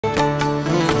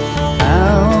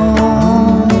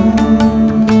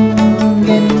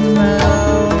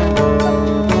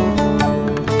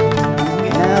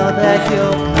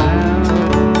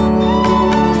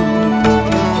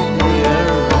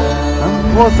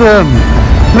awesome!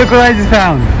 Look what I just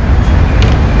found.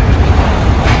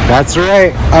 That's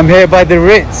right, I'm here by the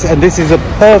Ritz, and this is a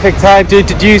perfect time to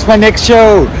introduce my next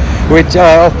show, which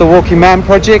of the Walking Man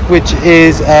project, which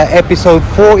is episode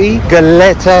 40,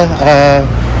 Goleta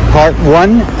part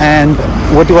 1. And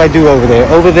what do I do over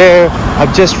there? Over there,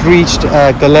 I've just reached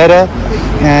Goleta,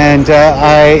 and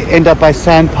I end up by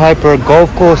Sandpiper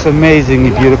golf course,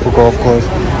 amazingly beautiful golf course,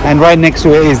 and right next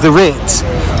to it is the Ritz.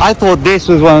 I thought this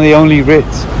was one of the only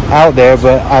Ritz out there,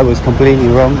 but I was completely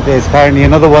wrong. There's apparently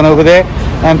another one over there,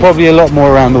 and probably a lot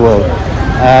more around the world.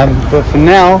 But for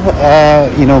now,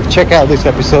 you know, check out this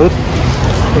episode.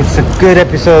 It's a good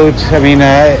episode. I mean,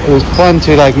 it was fun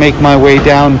to like make my way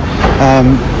down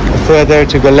further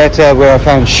to Goleta, where I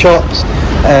found shops,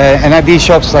 and at these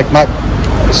shops, like my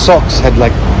socks had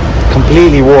like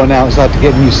completely worn out, so I had to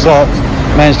get new socks.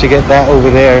 Managed to get that over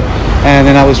there, and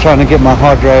then I was trying to get my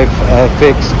hard drive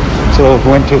fixed, so I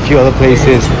went to a few other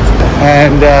places,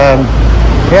 and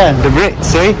yeah, the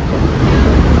Ritz, eh?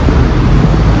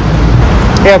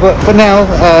 Yeah, but for now,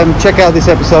 check out this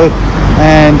episode,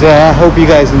 and I hope you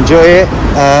guys enjoy it.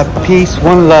 Peace,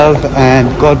 one love, and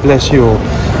God bless you all.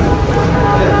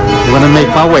 I'm gonna make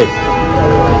my way.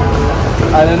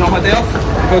 I don't know, Mateo.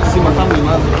 Go to see my family,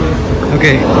 man.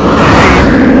 Okay.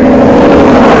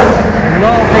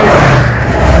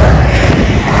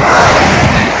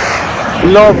 A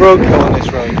lot of roadkill on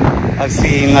this road. I've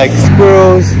seen like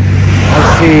squirrels,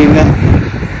 I've seen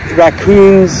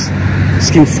raccoons, I've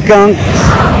seen skunks,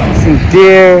 I've seen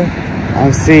deer,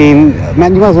 I've seen,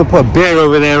 man, you might as well put a bear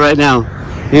over there right now,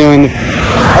 you know, and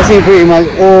I've seen pretty much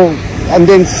all, and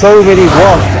then so many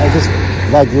wasps are just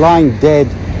like lying dead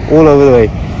all over the way.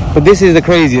 But this is the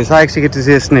craziest. I actually get to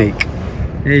see a snake.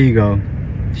 There you go.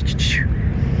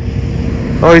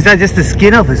 Or is that just the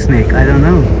skin of a snake? I don't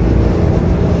know.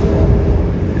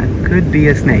 That could be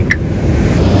a snake.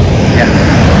 Yeah.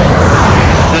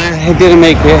 I didn't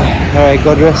make it. Alright,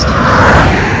 God rest.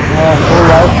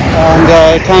 Alright, and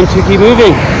time to keep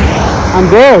moving. I'm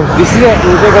there. This is it.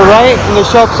 We take a right, and the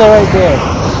shops are right there.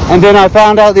 And then I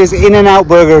found out there's In-N-Out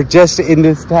Burger just in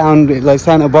this town, like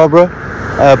Santa Barbara,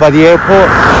 by the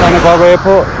airport, Santa Barbara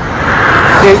Airport.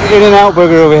 There's In-N-Out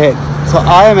Burger over here. So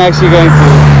I am actually going to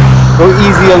go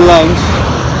easy on lunch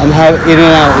and have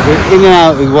In-N-Out, because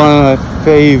In-N-Out is one of my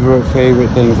favorite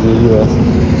things in the US.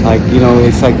 Like, you know,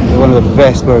 it's like one of the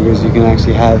best burgers you can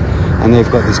actually have, and they've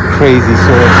got this crazy sauce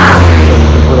that you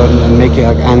can put on and make it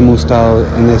like animal style,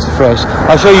 and it's fresh.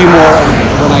 I'll show you more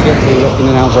when I get to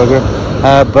In-N-Out Burger.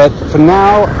 But for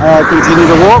now, continue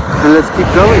to walk and let's keep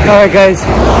going. Alright guys,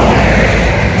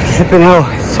 flipping hell,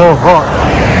 it's so hot.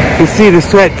 You can see the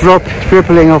sweat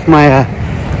dribbling off my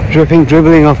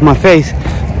dribbling off my face.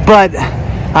 But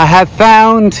I have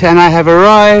found, and I have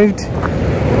arrived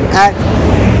at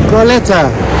Goleta.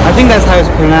 I think that's how it's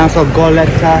pronounced, or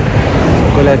Goleta,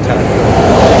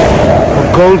 or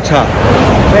Goleta.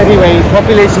 Anyway,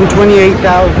 population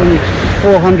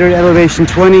 28,400, elevation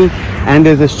 20, and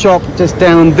there's a shop just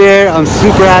down there. I'm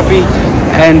super happy,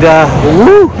 and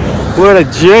woo, what a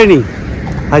journey.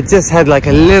 I just had like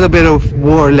a little bit of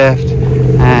water left,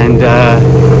 and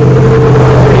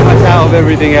pretty much out of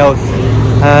everything else.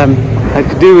 I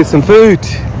could do with some food,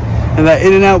 and that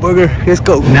In-N-Out Burger. Let's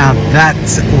go. Now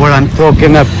that's what I'm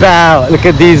talking about. Look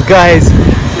at these guys,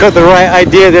 got the right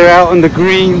idea. They're out on the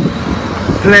green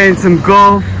playing some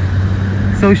golf,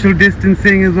 social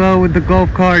distancing as well with the golf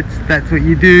carts. That's what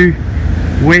you do,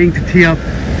 waiting to tee up.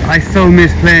 I so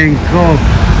miss playing golf.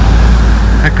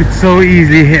 I could so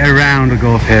easily hit a round of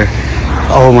golf here.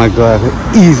 Oh my god, I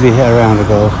could easily hit a round of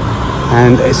golf.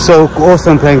 And it's so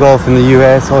awesome playing golf in the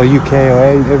US or UK, or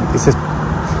it's just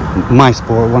my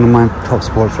sport, one of my top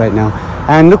sports right now.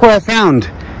 And look what I found.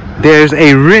 There's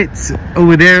a Ritz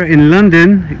over there in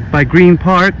London by Green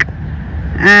Park,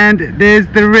 and there's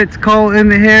the Ritz-Carlton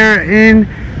here in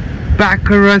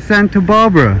Baccarat, Santa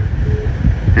Barbara,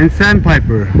 and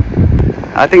Sandpiper.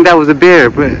 I think that was a bear,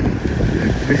 but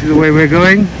this is the way we're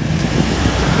going,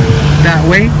 that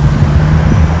way.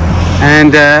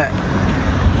 And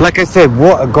like I said,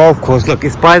 what a golf course. Look,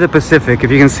 it's by the Pacific,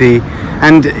 if you can see,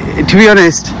 and to be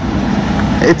honest,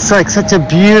 it's like such a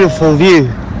beautiful view.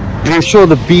 And I'm sure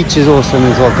the beach is awesome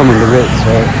as well. Come on, the Ritz,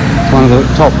 right? It's one of the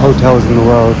top hotels in the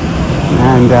world.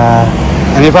 And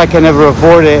if I can ever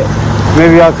afford it,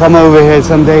 maybe I'll come over here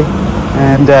someday,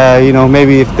 and you know,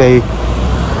 maybe if they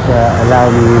allow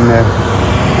me in there,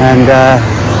 and a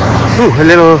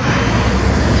little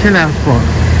chill out spot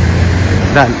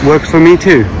that works for me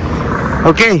too.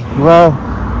 Okay, well,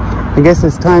 I guess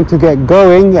it's time to get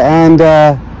going, and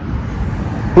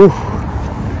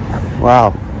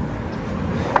wow,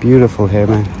 beautiful here,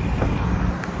 man.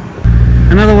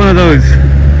 Another one of those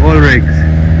oil rigs.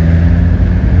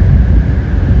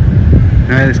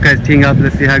 Alright, this guy's teeing up.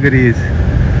 Let's see how good he is.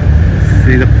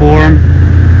 See the form.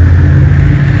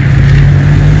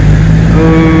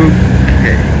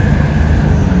 Okay.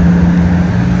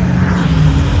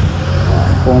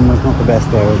 Form was not the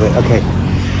best there, was it? Okay,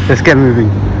 let's get moving.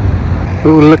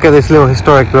 Ooh, look at this little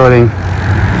historic building.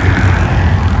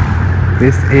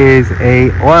 This is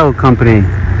a oil company.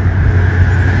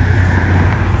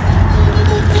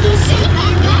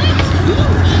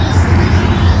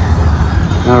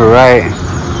 All right,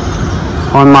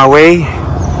 on my way.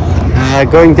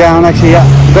 Going down, actually,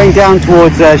 going down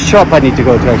towards a shop I need to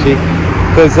go to, actually,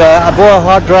 because I bought a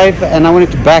hard drive and I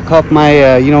wanted to back up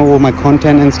my, you know, all my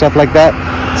content and stuff like that.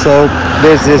 So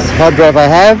there's this hard drive I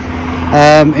have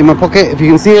in my pocket. If you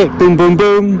can see it, boom, boom,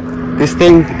 boom. This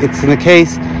thing, it's in a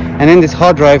case, and then this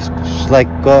hard drive's like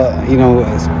got, you know,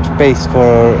 space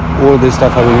for all this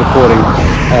stuff I've been recording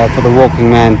for the Walking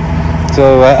Man.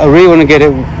 So I really want to get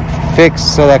it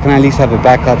fixed so that I can at least have a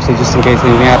backup, so just in case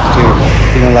anything happens to,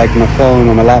 you know, like my phone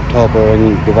or my laptop or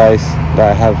any device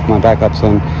that I have my backups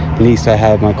on, at least I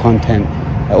have my content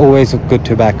always good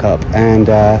to back up. And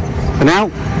for now,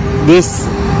 this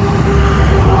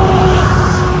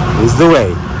is the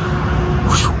way.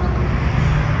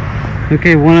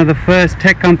 Okay, one of the first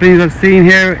tech companies I've seen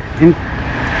here in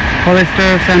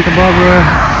Hollister, Santa Barbara,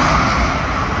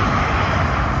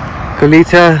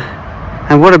 Goleta,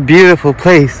 and what a beautiful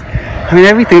place. I mean,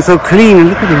 everything's so clean, and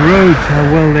look at the roads, how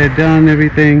well they're done,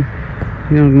 everything,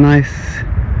 you know, nice,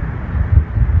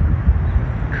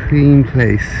 clean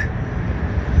place.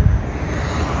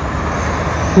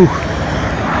 Whew.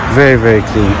 Very, very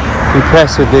clean.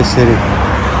 Impressed with this city.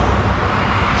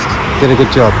 Did a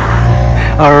good job.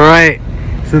 All right,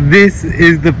 so this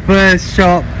is the first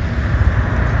shop,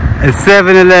 a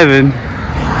 7-Eleven,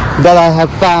 that I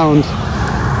have found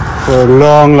for a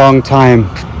long, long time.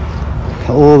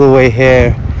 All the way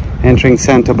here, entering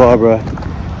Santa Barbara.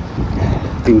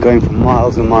 Been going for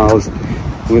miles and miles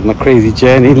with my crazy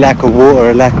journey, lack of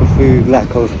water, lack of food,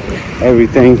 lack of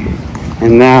everything,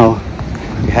 and now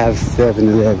we have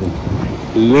 7-Eleven.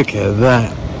 Look at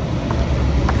that.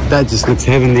 That just looks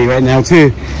heavenly right now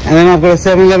too. And then I've got a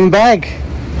 7-Eleven bag,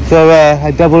 so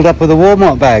I doubled up with a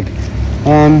Walmart bag.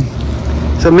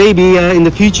 So maybe in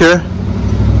the future,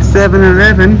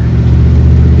 7-Eleven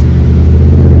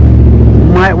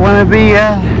might want to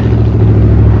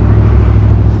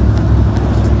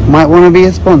be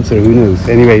a sponsor, who knows.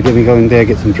 Anyway, let me go in there,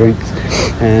 get some drinks,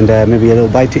 and maybe a little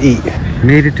bite to eat.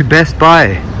 Made it to Best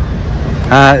Buy.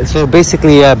 So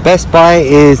basically Best Buy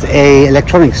is a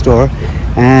electronics store,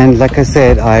 and like I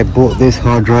said, I bought this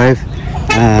hard drive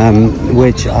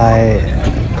which I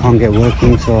can't get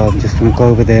working, so I'm just gonna go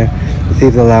over there and see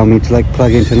if they'll allow me to like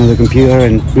plug into another computer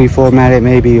and reformat it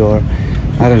maybe, or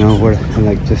I don't know, or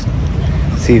like just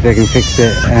see if I can fix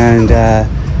it. And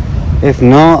if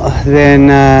not,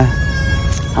 then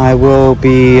I will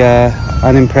be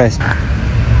unimpressed.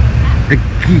 The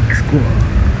Geek Squad.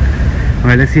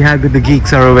 Alright, let's see how good the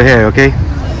geeks are over here, okay?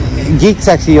 Geek's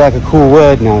actually like a cool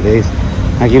word nowadays.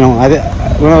 Like, you know,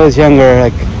 when I was younger,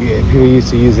 like people used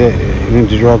to use it in a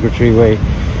derogatory way.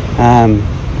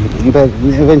 But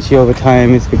eventually over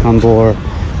time it's become more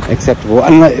acceptable.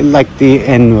 And like the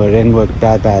N-word,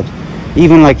 bad.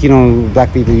 Even like, you know,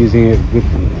 black people using it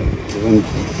when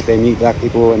they meet black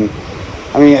people, and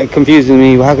I mean, it confuses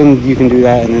me. How come you can do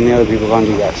that and then the other people can't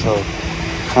do that? So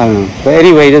I don't know. But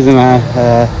anyway, it doesn't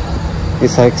matter.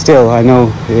 It's like, still, I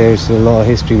know there's a lot of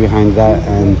history behind that,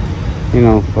 and you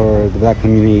know, for the black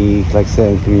community, like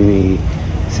certain community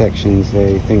sections,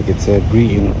 they think it's a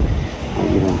greeting,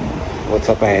 you know, what's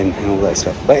up and all that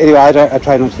stuff. But anyway, I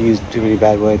try not to use too many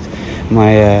bad words.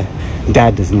 My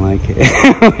dad doesn't like it.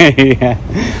 Yeah.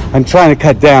 I'm trying to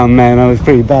cut down, man. I was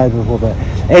pretty bad before that.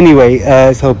 Anyway,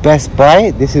 so Best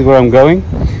Buy, this is where I'm going,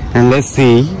 and let's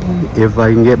see if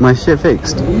I can get my shit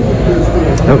fixed.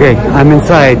 Okay, I'm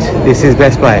inside. This is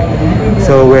Best Buy.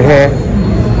 So we're here,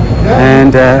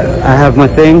 and I have my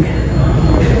thing,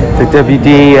 the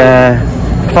WD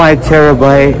 5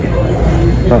 terabyte.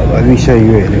 Oh, let me show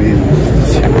you it.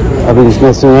 I've been just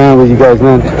messing around with you guys,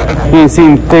 man. You ain't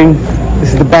seen the thing.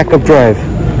 This is the backup drive.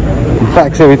 It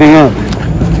backs everything up.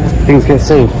 Things get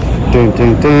saved. Dun,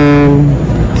 dun,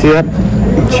 dun. See that?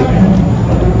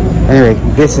 Anyway,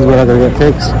 this is what I gotta get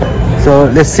fixed. So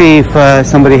let's see if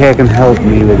somebody here can help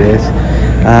me with this.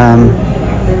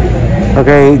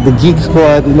 Okay, the Geek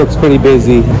Squad looks pretty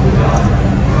busy.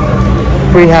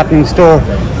 Pretty happening store.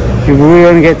 If you really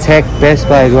want to get tech, Best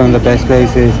Buy is one of the best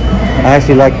places. I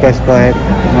actually like Best Buy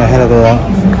a hell of a lot,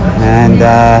 and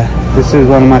this is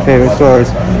one of my favorite stores.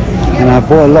 and I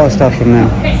bought a lot of stuff from them,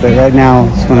 but right now I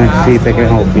just want to see if they can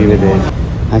help me with it.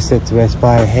 I said to Best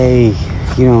Buy, hey,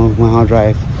 you know, my hard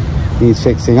drive needs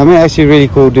fixing. I mean, actually a really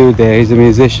cool dude there. He's a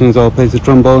musician as well, plays the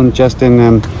trombone.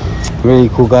 Justin, really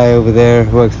cool guy over there,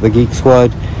 works at the Geek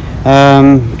Squad.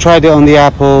 Tried it on the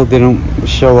Apple, didn't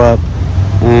show up,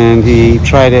 and he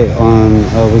tried it on,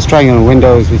 was trying it on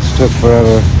Windows, which took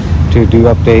forever to do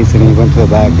updates, and he went to the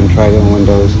back and tried it on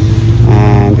Windows,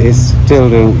 and it still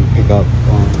didn't pick up.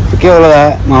 Forget all of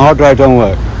that, my hard drive don't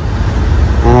work,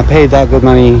 and I paid that good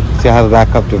money to have a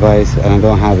backup device, and I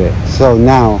don't have it. So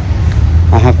now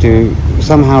I have to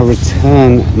somehow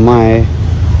return my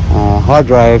hard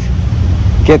drive,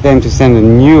 get them to send a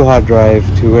new hard drive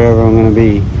to wherever I'm going to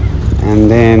be, and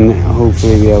then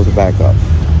hopefully be able to back up.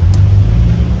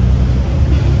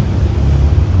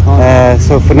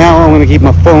 So for now I'm going to keep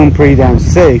my phone pretty damn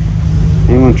safe.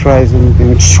 Anyone tries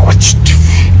anything, it's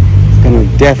going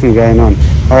to definitely going on.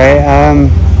 Alright,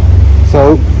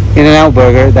 so In-N-Out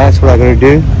Burger, that's what I got to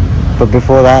do. But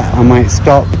before that I might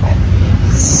stop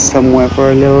somewhere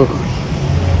for a little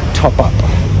top up,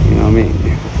 you know what I mean?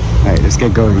 Alright, let's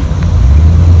get going.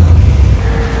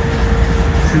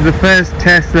 This is the first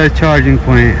Tesla charging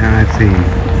point I've seen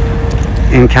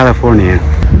in California.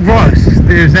 Ross,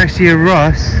 there's actually a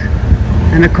Ross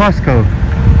and a Costco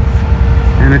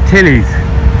and a Tilly's.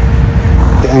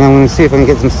 And I'm going to see if I can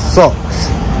get some socks,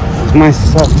 because my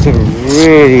socks have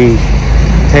really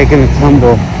taken a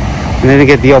tumble, and I didn't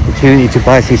get the opportunity to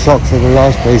buy some socks at the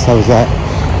last place I was at.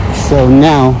 So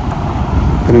now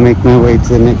I'm going to make my way to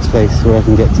the next place where I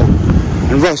can get some.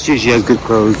 And Ross usually has good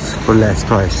clothes for less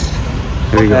price.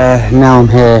 There we go. Now I'm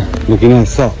here looking at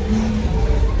socks.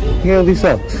 Look at all these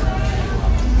socks.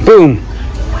 Boom.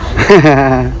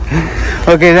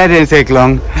 Okay, that didn't take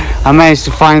long. I managed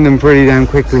to find them pretty damn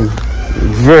quickly.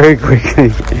 Very quickly.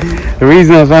 The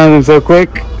reason I found them so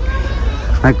quick,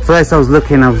 like first I was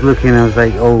looking, I was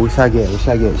like, oh, what should I get? Should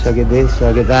I get this? Should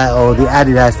I get that? Oh, the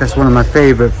Adidas, that's one of my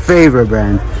favorite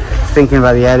brands. Thinking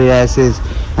about the Adidases.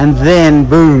 And then,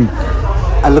 boom,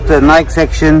 I looked at the Nike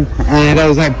section and I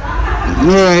was like,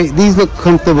 alright, these look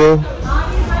comfortable.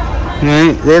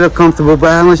 Right? They look comfortable, but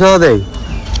how much are they?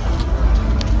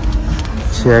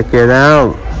 Check it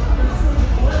out.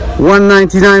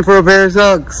 $1.99 for a pair of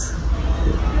socks.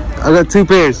 I got 2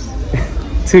 pairs.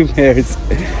 2 pairs.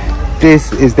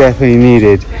 This is definitely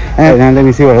needed. Alright, now let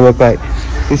me see what I look like.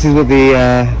 This is what the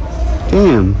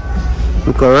damn.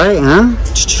 Look alright, huh?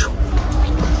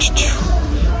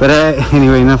 But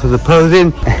anyway, enough of the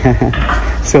posing.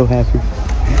 So happy.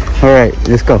 Alright,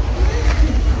 let's go.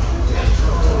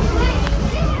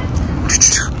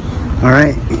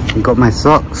 Alright, got my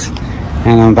socks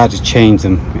and I'm about to change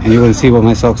them, and you're going to see what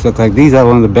my socks look like. These are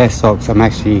one of the best socks I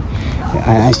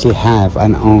actually have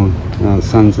and own. You know, the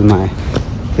sun's in my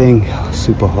thing,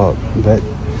 super hot. But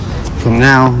for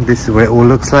now, this is what it all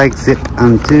looks like. Zip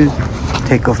unto,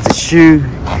 take off the shoe.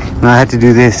 Now I had to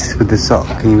do this with the sock,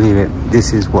 can you believe it?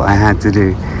 This is what I had to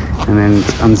do. And then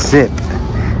unzip.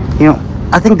 You know,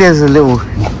 I think there's a little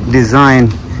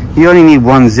design. You only need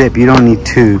 1 zip, you don't need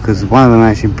 2, because one of them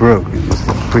actually broke. It was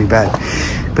pretty bad.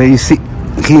 But you see,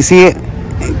 can you see it?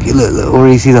 Look,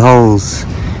 already see the holes.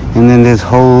 And then there's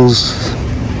holes.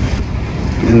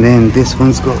 And then this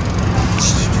one's got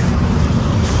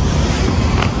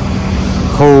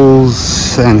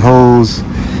holes and holes.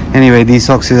 Anyway, these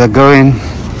socks are going.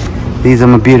 These are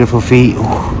my beautiful feet.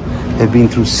 Oh, they've been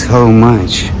through so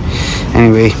much.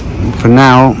 Anyway, for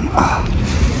now,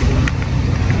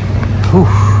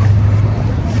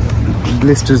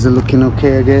 blisters are looking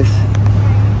okay, I guess.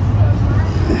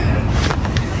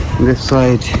 Left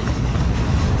side.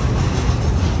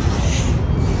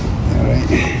 Alright.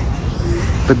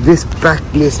 But this back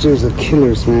blisters are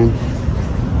killers, man.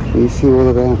 You see all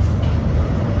of that?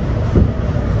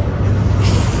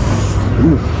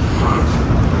 Oof.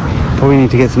 Probably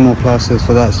need to get some more plasters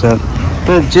for that stuff.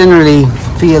 But generally,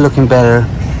 feet are looking better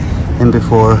than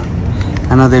before.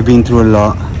 I know they've been through a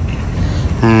lot.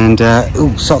 And,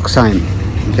 ooh, sock time.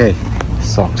 Okay,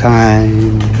 sock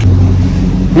time.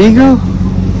 There you go.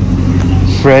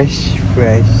 Fresh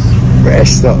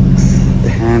socks.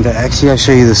 And actually I'll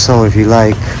show you the sole if you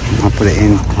like. I'll put it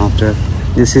in after.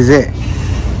 This is it.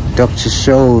 Dr.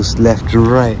 Scholl's left to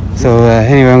right. So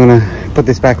anyway, I'm gonna put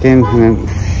this back in and then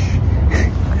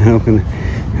I'm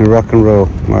gonna rock and roll.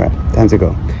 Alright, time to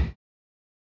go.